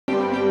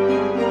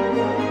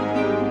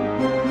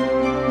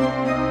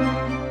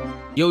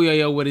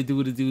Yo, what it do,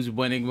 it's your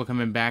boy Nick. We're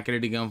coming back at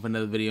it again for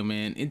another video,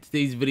 man. In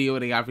today's video,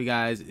 what I got for you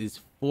guys is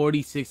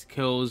 46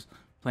 kills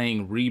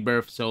playing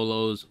Rebirth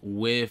solos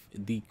with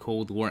the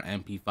Cold War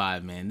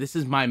MP5, man. This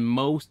is my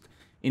most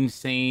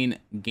insane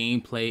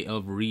gameplay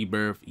of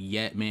Rebirth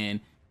yet,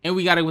 man. And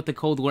we got it with the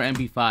Cold War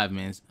MP5,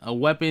 man. It's a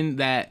weapon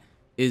that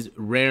is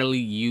rarely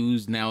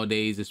used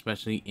nowadays,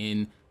 especially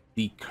in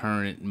the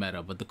current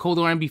meta. But the Cold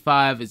War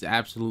MP5 is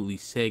absolutely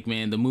sick,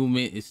 man. The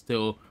movement is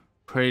still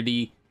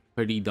pretty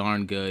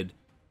darn good.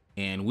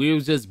 And we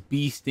was just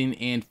beasting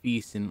and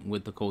feasting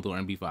with the Cold War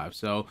MP5.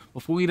 So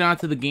before we get on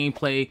to the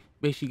gameplay,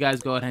 make sure you guys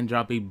go ahead and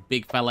drop a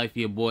big fat like for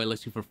your boy.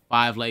 Let's shoot for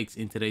 5 likes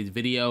in today's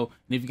video.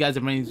 And if you guys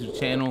are brand new to the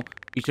channel,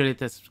 be sure to hit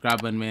that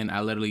subscribe button, man.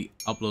 I literally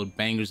upload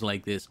bangers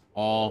like this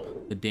all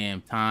the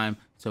damn time.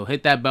 So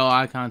hit that bell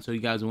icon so you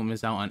guys won't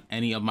miss out on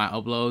any of my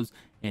uploads.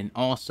 And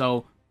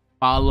also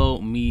follow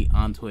me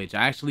on Twitch.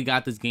 I actually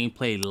got this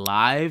gameplay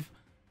live.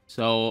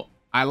 So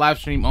I live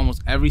stream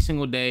almost every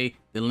single day.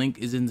 The link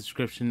is in the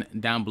description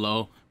down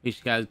below. Make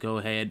sure you guys go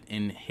ahead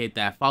and hit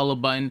that follow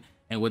button.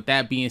 And with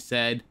that being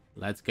said,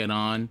 let's get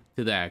on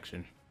to the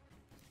action.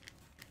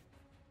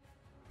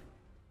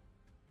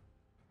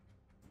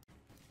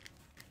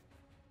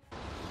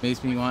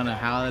 Makes me want a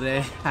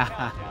holiday.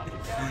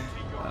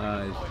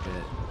 Oh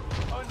shit.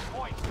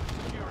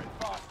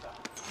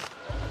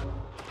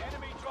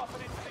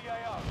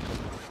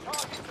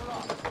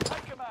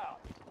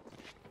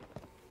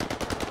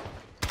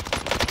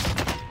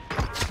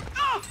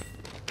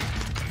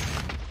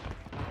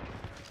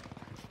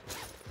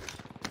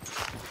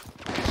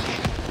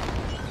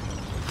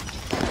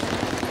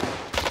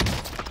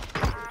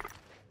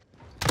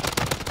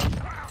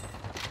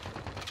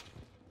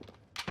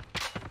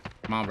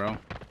 Come on, bro.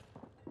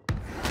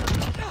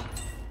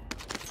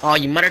 Oh,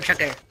 you mother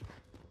trucker.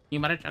 You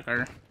mother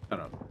trucker.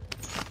 Shut up.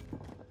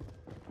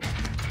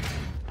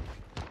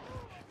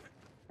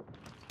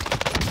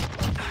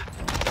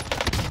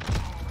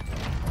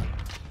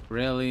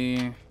 Really?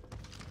 I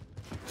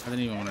didn't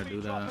even want to do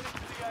that.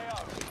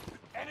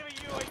 Enemy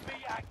UAV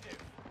active.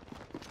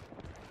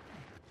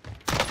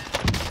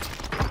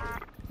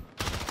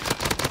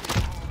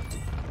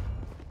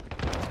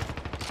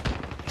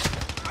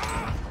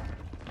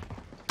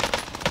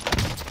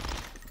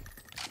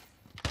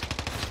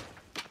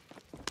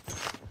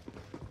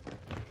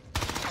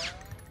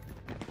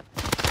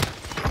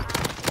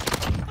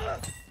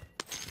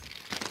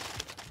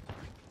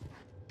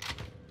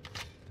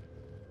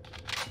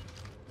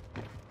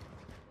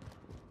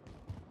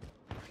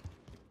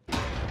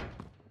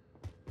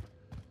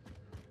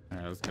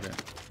 Alright, let's get it.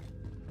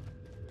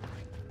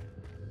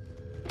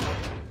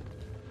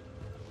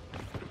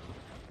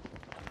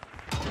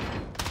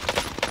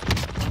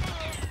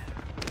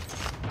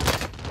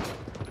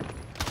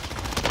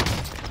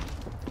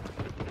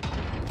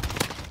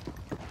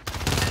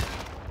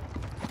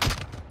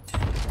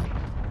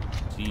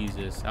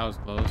 Jesus, that was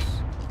close.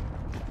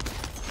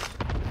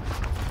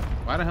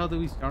 Why the hell did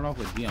we start off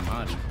with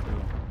Diamante, too?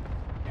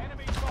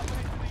 Enemy dropping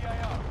into the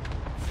AO.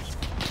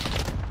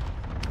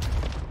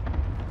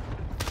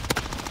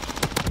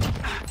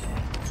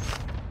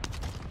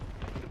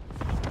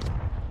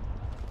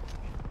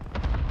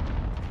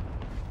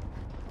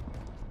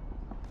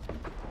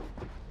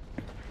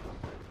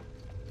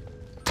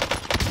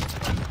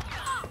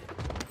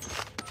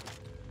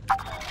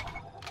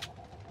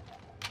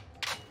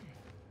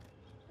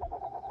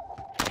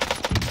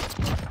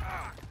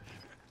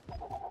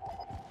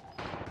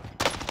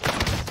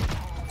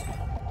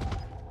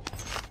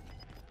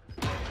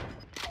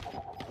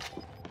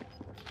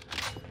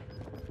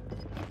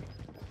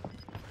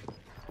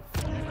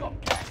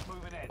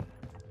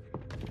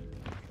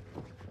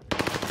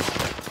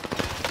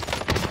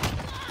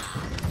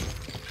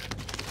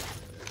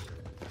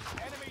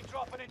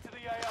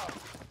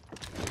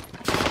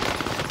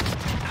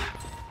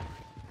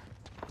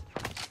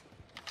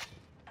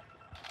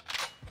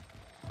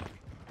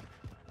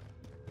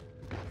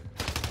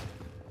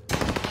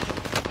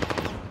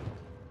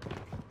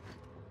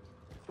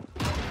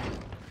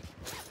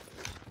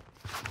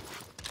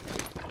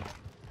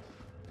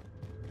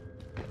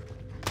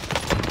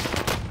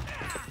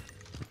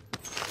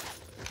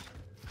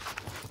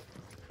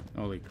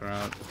 Holy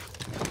crap.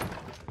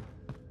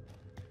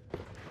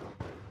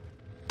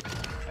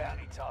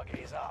 Bounty target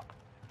is up.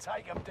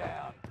 Take him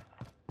down.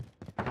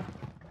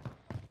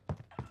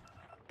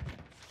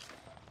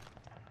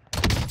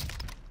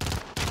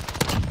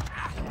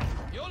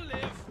 You'll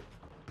live.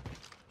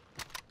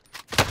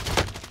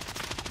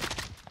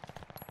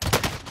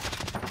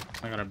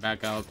 I gotta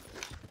back out.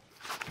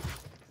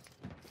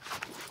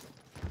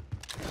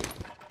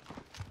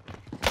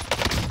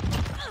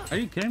 Are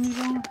you kidding me,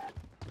 bro?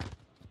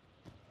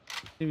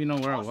 Didn't even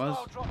know where I was.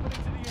 Dropping into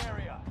the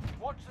area.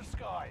 Watch the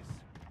skies.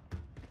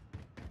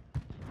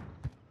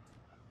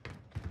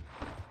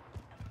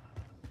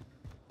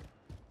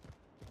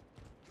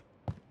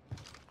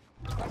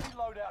 Heavy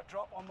loadout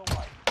drop on the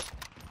way.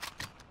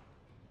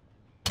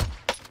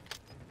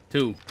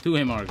 Two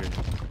hit markers.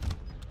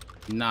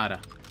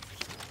 Nada.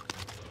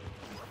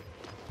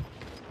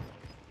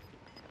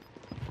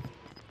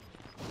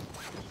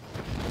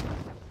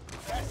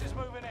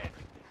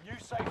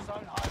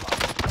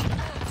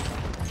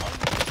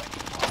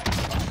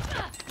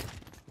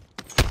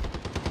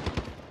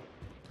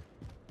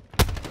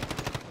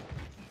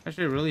 That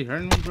shit really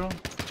hurting me, bro.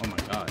 Oh my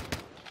god.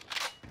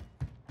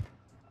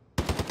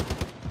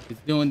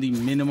 It's doing the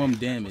minimum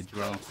damage,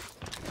 bro.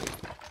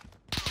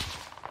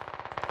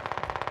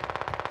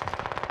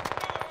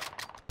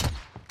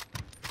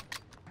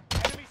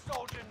 Enemy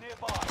soldier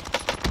nearby.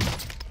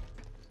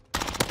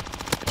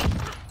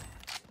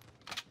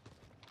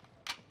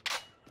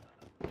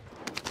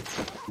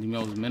 The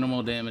most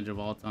minimal damage of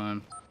all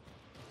time.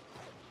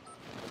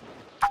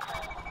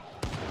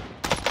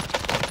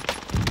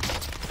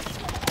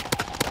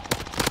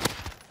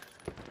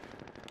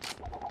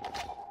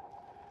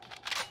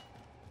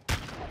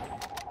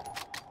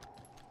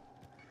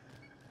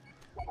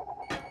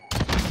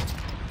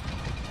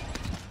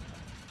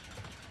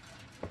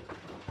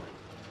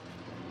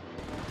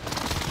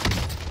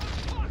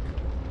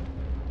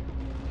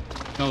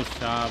 No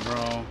shot,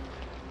 bro.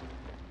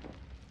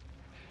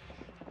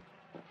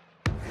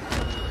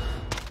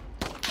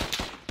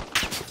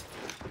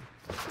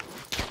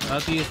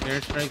 Luckiest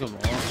airstrike of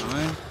all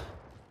time.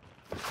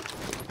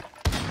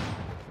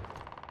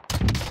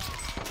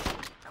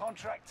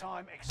 Contract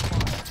time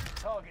expired.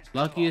 Targets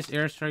Luckiest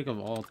airstrike of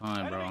all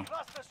time, enemy bro.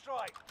 cluster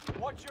strike.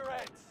 Watch your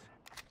heads.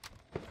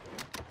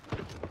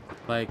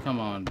 Like, come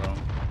on, bro.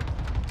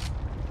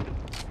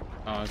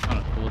 Oh, it's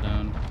trying to cool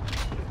down.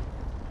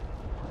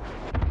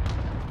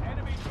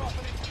 Enemy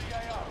dropping into the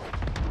AO.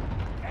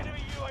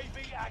 Enemy UAV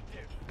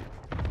active.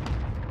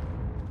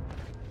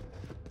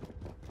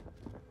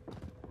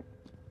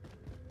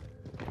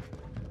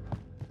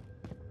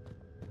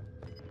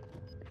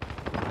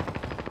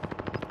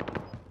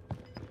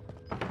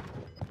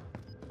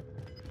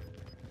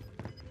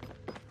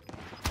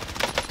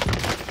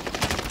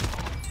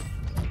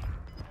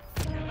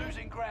 You're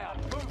losing ground.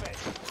 Move it.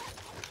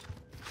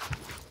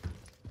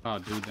 Oh,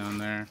 dude down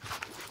there.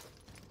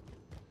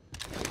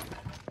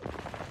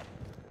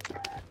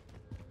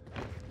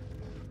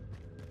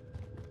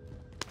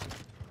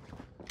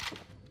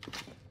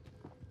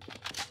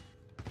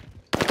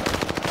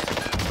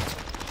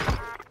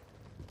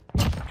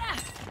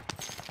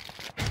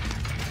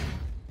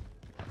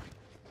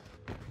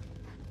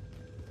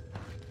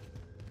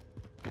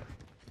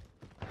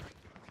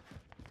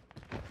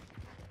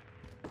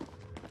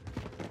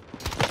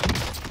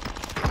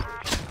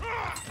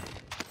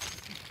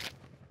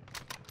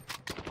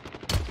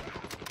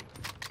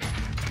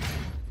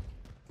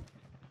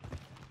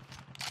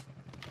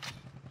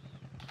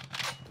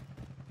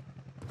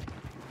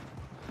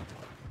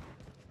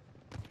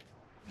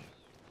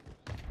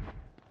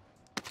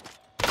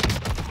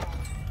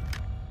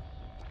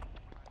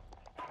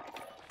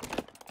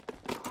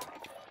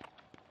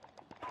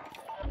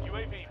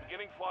 UAV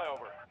beginning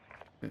flyover.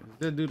 Is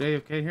that dude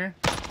AFK here?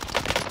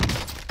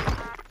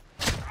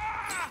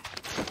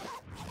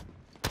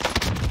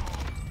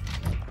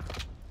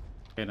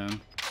 Okay,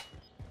 then.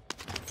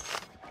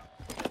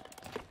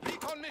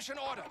 Recon mission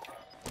order.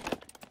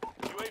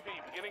 UAV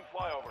beginning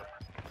flyover.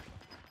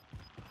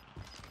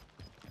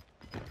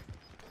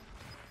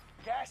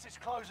 Gas is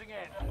closing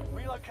in.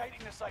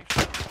 Relocating the safe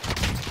zone.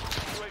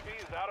 UAV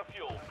is out of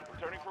fuel.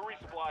 Returning for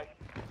resupply.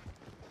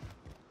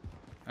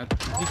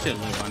 He should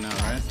live by now,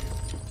 right?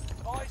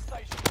 Buy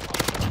station.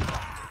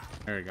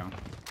 There we go.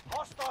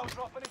 Hostile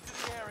dropping into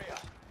the area.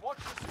 Watch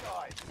the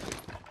skies.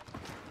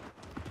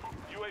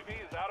 UAV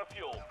is out of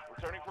fuel.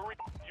 Returning for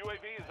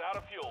UAV is out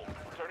of fuel.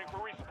 Returning for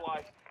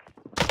resupply.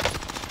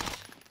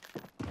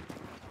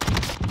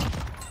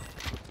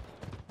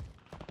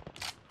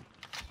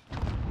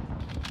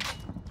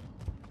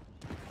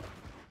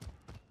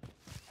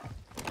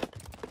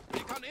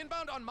 Recon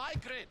inbound on my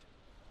grid.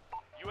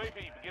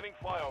 UAV beginning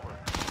flyover.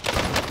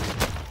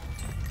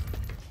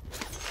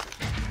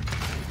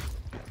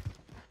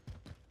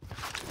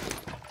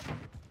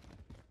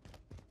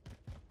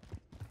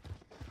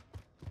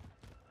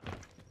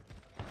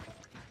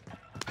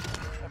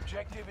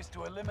 Objective is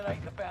to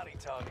eliminate the bounty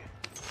target.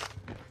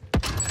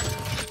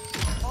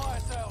 Fire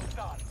sales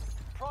done.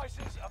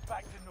 Prices are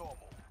back to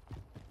normal.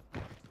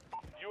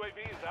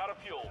 UAV is out of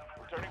fuel.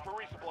 Returning for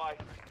resupply.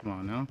 Come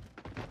on now.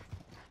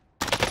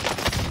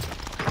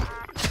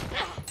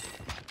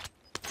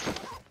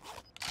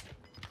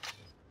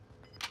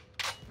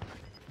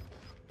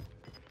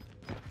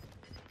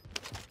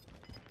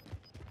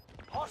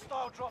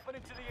 Hostile dropping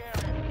into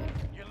the area.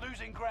 You're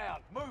losing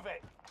ground. Move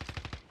it.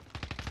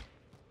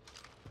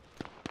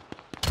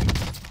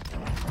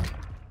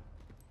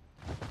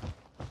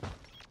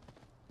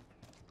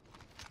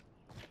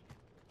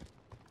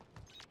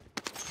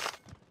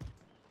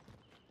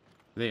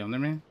 Are they on there,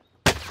 man?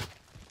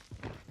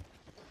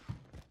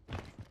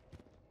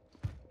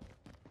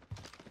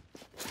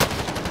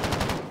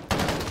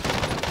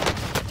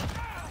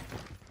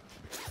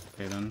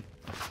 Okay, then.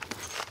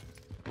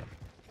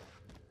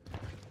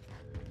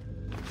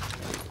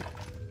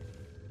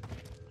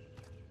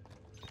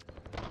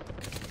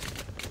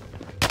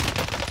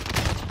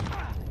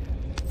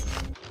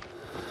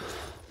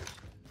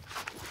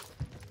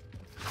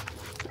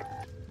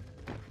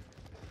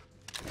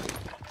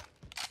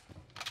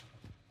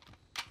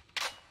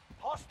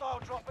 Hostile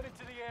dropping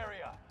into the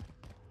area.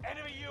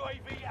 Enemy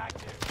UAV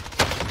active.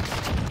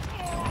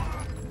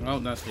 Oh,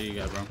 that's what you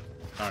got, bro.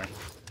 Sorry.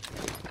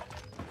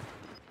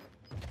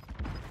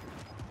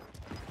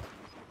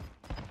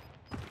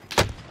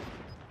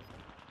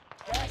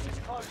 Gas is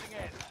closing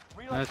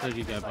in. That's what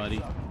you Relocating got, the buddy.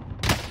 safe zone.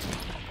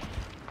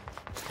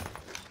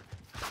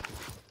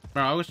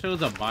 Bro, I wish there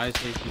was a buy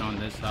station on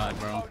this side,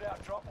 bro.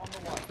 Loadout drop on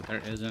the way. But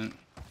there isn't.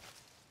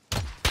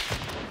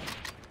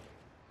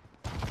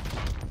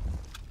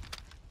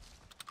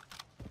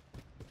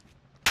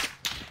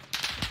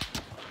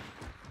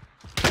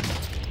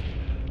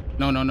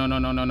 No, no, no, no,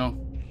 no, no, no.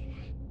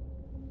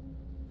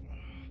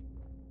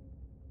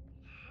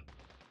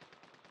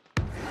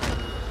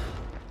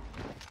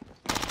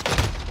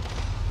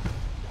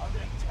 Only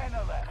 10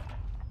 are left.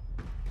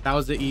 That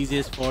was the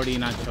easiest 40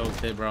 and I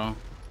choked it, bro.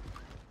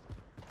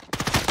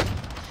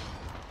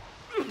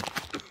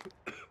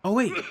 Oh,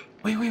 wait.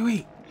 Wait, wait,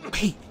 wait.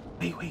 Wait,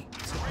 wait, wait.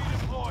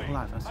 Redeploying.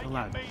 Alive, I'm still Make it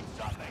alive. mean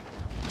something.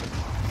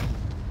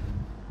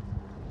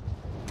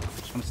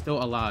 I'm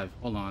still alive.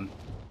 Hold on.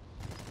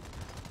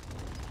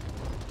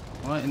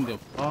 What in the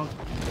fuck?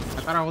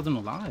 I thought I wasn't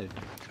alive.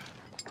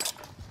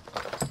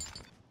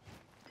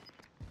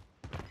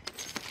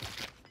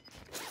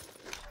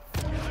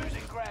 You're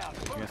losing ground.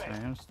 Move Yes, I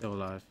it. am still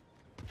alive.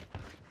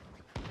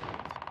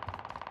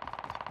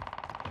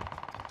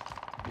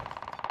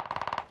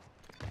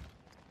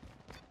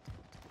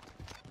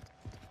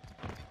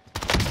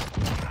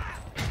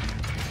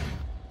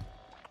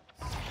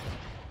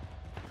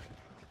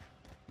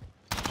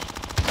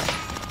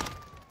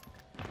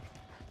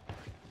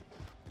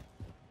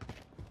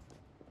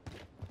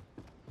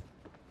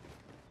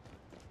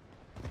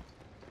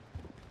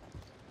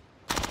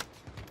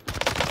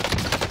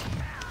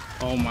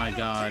 Oh my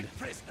god.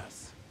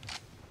 Prisoners.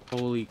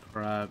 Holy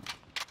crap.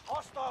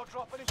 Hostile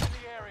dropping into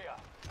the area.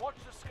 Watch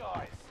the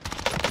skies.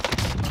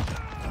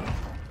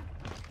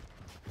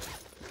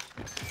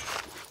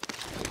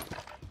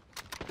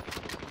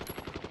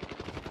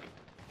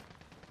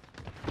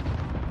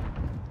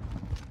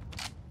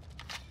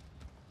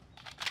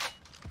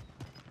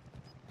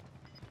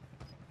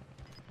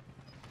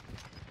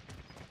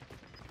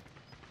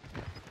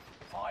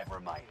 Five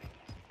remaining.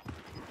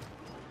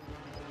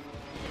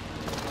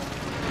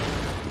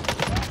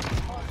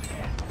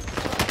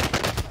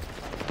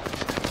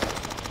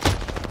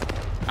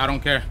 I don't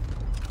care.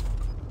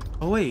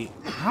 Oh wait,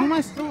 how am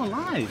I still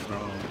alive, bro?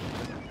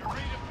 You're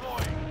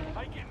redeploying.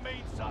 Make it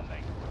mean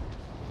something.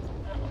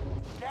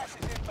 Gas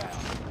is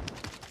inbound.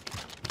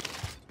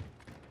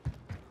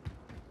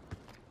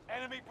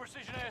 Enemy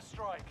precision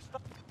airstrike.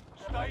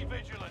 Stay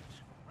vigilant.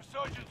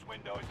 Resurgence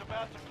window is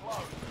about to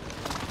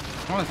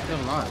close. How am I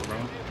still alive, bro?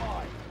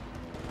 Nearby.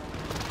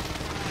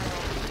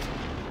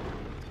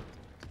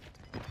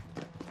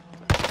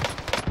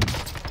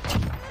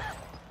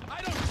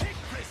 I don't take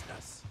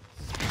prisoners.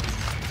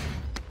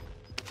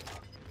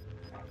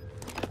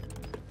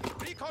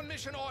 Recon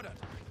mission ordered.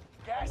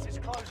 Gas is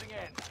closing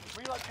in.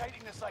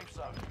 Relocating the safe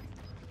zone.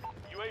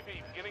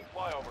 UAV beginning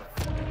flyover.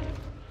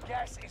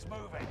 Gas is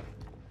moving.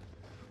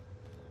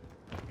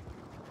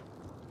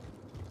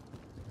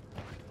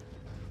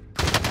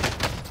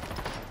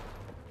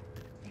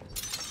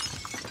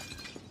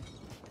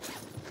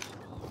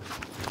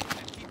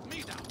 Keep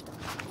me down.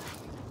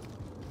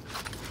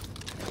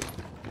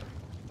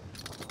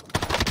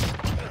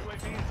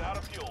 UAV is out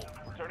of fuel.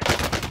 Returning.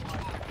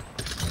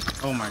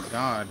 Oh my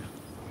god.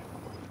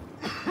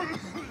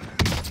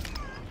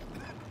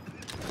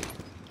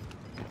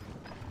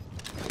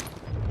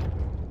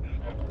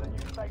 The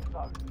new safe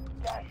zone.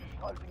 Gas is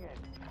closing in.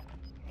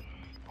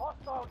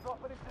 Hostile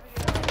dropping into the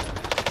area.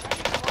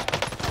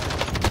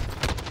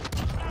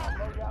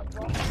 Loadout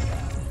drop.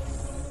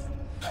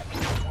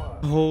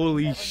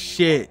 Holy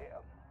shit.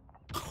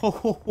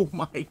 Oh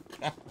my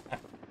god.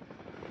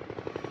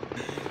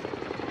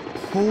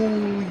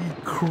 Holy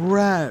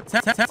crap.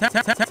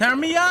 Turn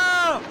me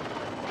up.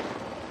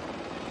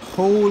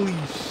 Holy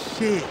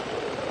shit.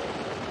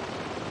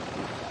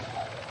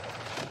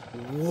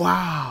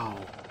 Wow.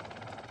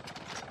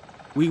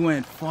 We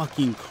went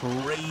fucking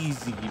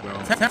crazy,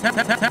 bro.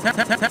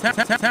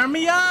 Turn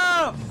me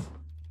up.